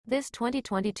This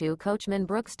 2022 Coachmen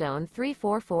Brookstone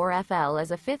 344FL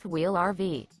is a fifth-wheel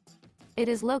RV. It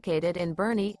is located in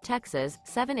Boerne, Texas,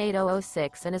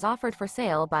 78006 and is offered for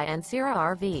sale by Ancira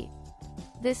RV.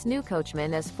 This new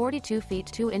Coachmen is 42 feet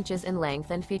 2 inches in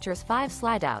length and features 5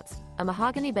 slideouts, a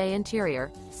Mahogany Bay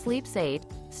interior, sleeps 8,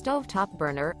 stovetop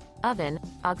burner, oven,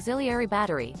 auxiliary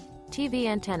battery, TV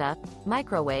antenna,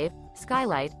 microwave,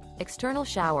 skylight, external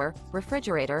shower,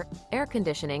 refrigerator, air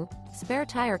conditioning, spare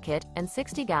tire kit, and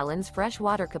 60 gallons fresh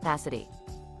water capacity.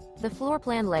 The floor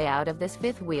plan layout of this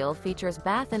fifth wheel features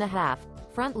bath and a half,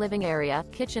 front living area,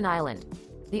 kitchen island.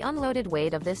 The unloaded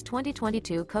weight of this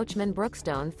 2022 Coachmen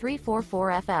Brookstone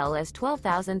 344FL is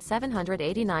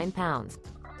 12,789 pounds.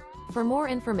 For more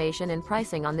information and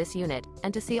pricing on this unit,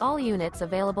 and to see all units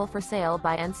available for sale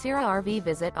by Ancira RV,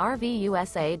 visit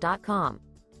RVUSA.com.